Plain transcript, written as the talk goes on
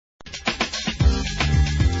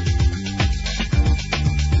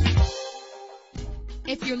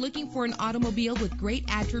If you're looking for an automobile with great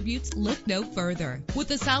attributes, look no further.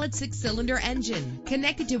 With a solid 6-cylinder engine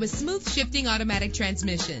connected to a smooth shifting automatic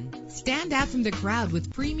transmission, stand out from the crowd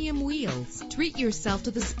with premium wheels. Treat yourself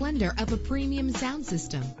to the splendor of a premium sound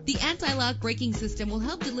system. The anti-lock braking system will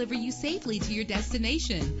help deliver you safely to your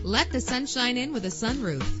destination. Let the sunshine in with a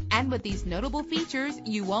sunroof. And with these notable features,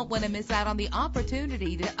 you won't want to miss out on the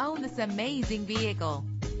opportunity to own this amazing vehicle.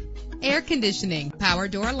 Air conditioning, power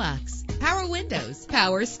door locks, power windows,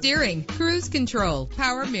 power steering, cruise control,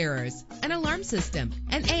 power mirrors, an alarm system,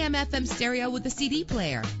 an AM/FM stereo with a CD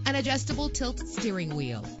player, an adjustable tilt steering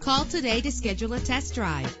wheel. Call today to schedule a test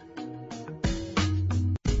drive.